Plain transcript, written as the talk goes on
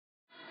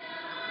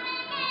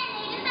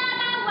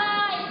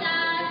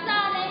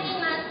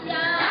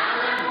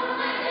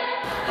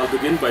I'll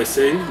begin by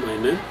saying my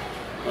name,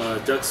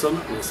 Jackson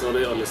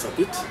Ole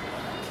Sapit.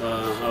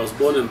 I was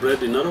born and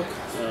bred in Narok,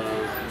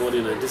 born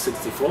in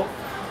 1964,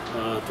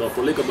 to a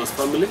polygamous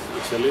family.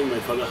 Actually, my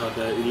father had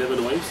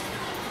 11 wives,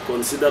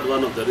 considered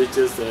one of the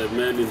richest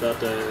men in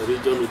that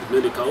region with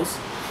many cows.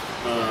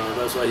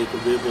 That's why he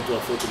could be able to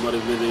afford to marry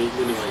many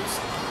wives.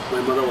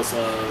 My mother was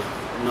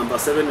number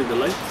 7 in the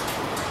line,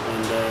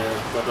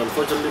 but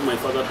unfortunately my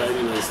father died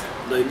in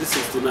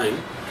 1969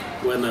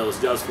 when I was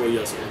just 4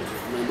 years old.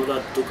 My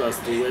mother took us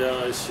to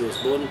where she was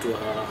born, to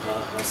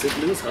her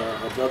siblings,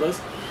 her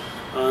brothers,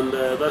 and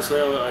that's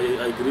where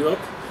I grew up.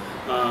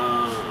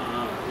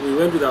 We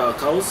went with our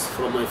cows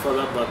from my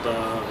father, but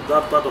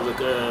that part of the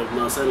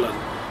Maasai land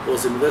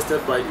was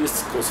invested by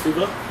East Coast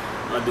fever,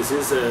 a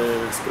disease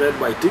spread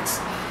by ticks,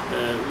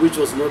 which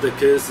was not the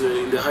case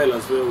in the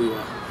highlands where we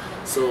were.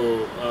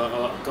 So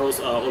our cows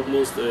are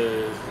almost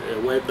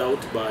wiped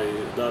out by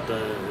that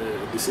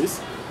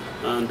disease,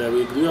 and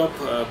we grew up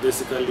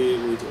basically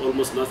with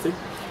almost nothing.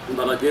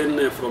 But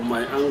again, from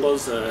my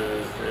uncle's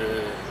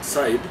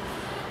side,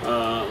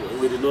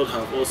 we did not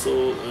have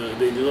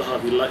they did not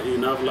have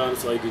enough land,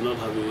 so I did not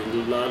have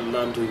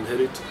land to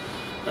inherit.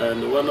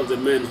 And one of the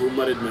men who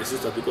married my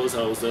sister, because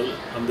I'm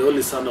the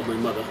only son of my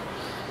mother,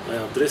 I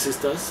have 3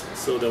 sisters,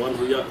 so the one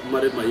who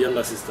married my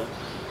younger sister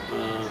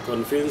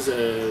convinced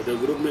the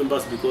group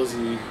members, because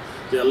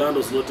their land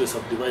was not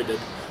subdivided,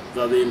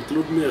 that they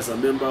include me as a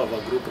member of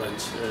a group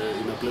ranch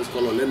in a place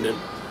called Olenden,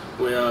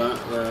 where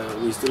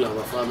we still have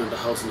a farm and a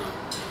house now.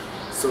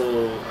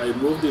 So I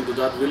moved into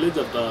that village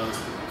after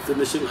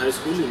finishing high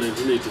school in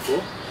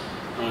 1984,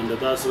 and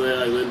that's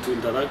where I went to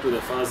interact with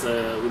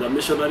with a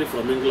missionary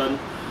from England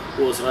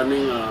who was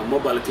running a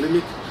mobile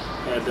clinic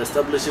and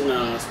establishing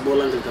a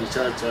small Anglican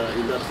church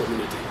in that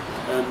community.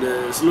 And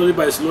slowly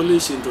by slowly,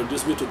 she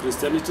introduced me to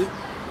Christianity.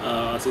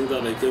 I think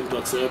that I came to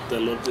accept the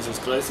Lord Jesus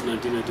Christ in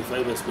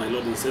 1995 as my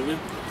Lord and Savior.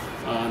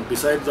 And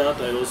besides that,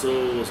 I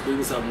also was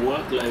doing some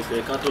work like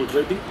cattle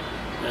trading,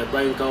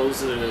 buying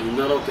cows in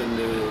Narok and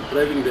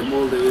driving them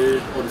all the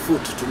way on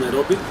foot to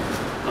Nairobi,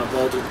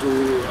 about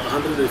to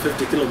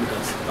 150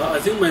 kilometers. I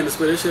think my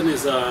inspiration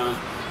is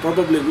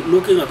probably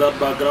looking at that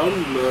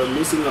background,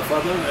 losing a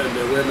father, and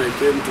when I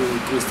came to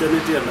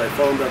Christianity and I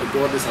found that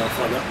God is our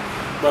Father,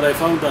 but I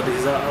found that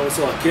He's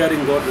also a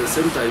caring God at the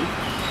same time.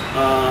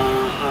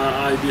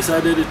 I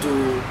decided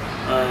to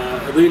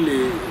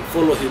really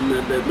follow Him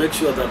and make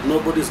sure that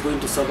nobody is going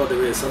to suffer the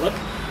way I suffered.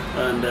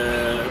 And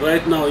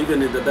right now,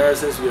 even in the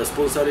diocese, we are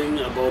sponsoring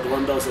about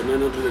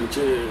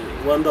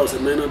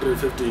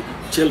 1,950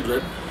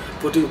 children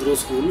putting through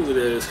school with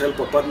the help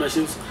of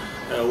partnerships.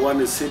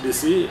 One is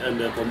CDC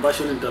and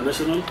Compassion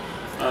International,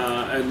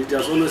 and it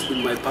has always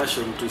been my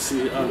passion to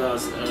see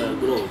others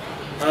grow.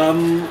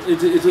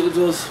 It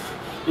was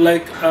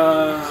like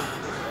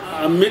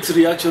a mixed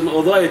reaction,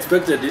 although I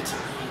expected it,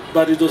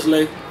 but it was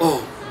like,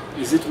 oh,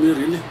 is it me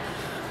really?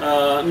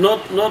 I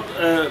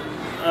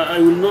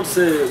will not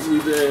say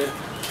with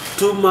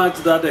too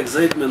much that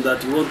excitement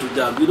that you want to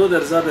jump. You know,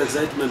 there's that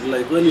excitement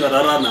like when you are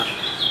a runner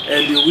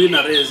and you win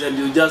a race and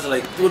you just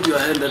like put your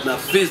hand in a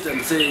fist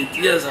and say,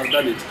 yes, I've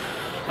done it.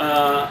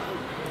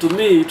 To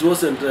me, it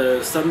wasn't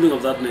something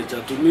of that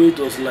nature. To me, it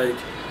was like,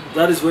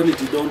 that is when it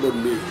dawned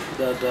on me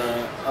that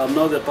I'm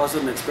now the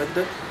person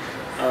expected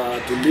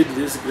to lead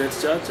this great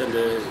church and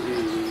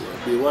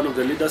be one of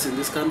the leaders in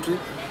this country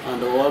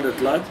and the world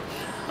at large.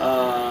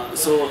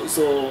 So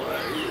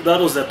that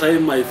was the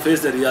time I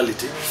faced the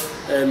reality,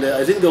 and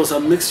I think there was a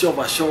mixture of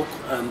a shock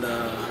and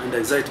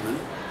excitement.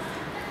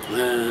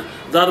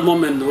 That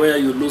moment where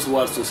you lose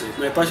words to say.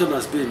 My passion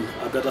has been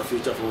a better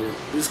future for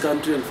this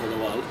country and for the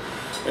world.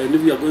 And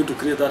if we are going to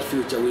create that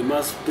future, we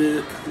must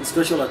pay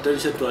special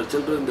attention to our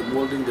children, the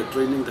molding, the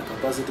training, the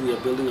capacity we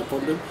are building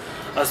upon them,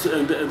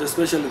 and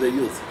especially the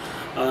youth.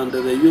 And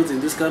the youth in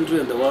this country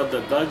and the world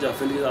at large are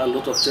facing a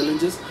lot of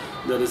challenges.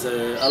 There is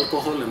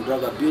alcohol and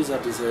drug abuse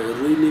that is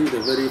ruining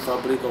the very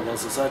fabric of our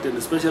society, and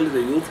especially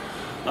the youth.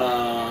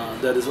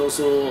 There is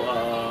also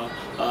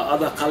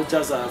other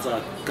cultures that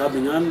are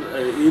coming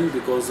in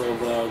because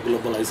of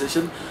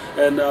globalization,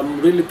 and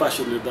I'm really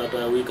passionate that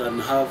we can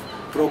have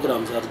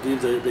programs that give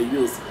the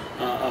youth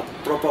a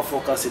proper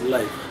focus in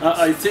life.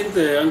 I think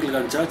the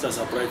Anglican Church has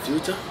a bright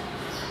future.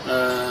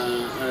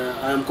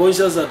 I am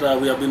conscious that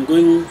we have been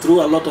going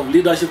through a lot of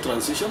leadership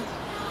transition,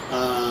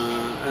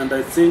 and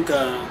I think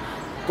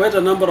quite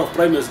a number of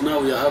primates now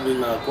we are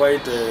having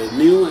quite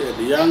new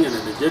and young and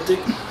energetic.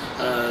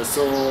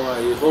 So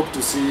I hope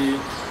to see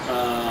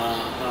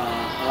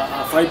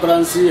a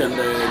vibrancy and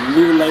a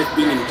new life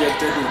being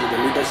injected into the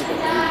leadership of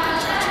the Anglican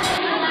Church.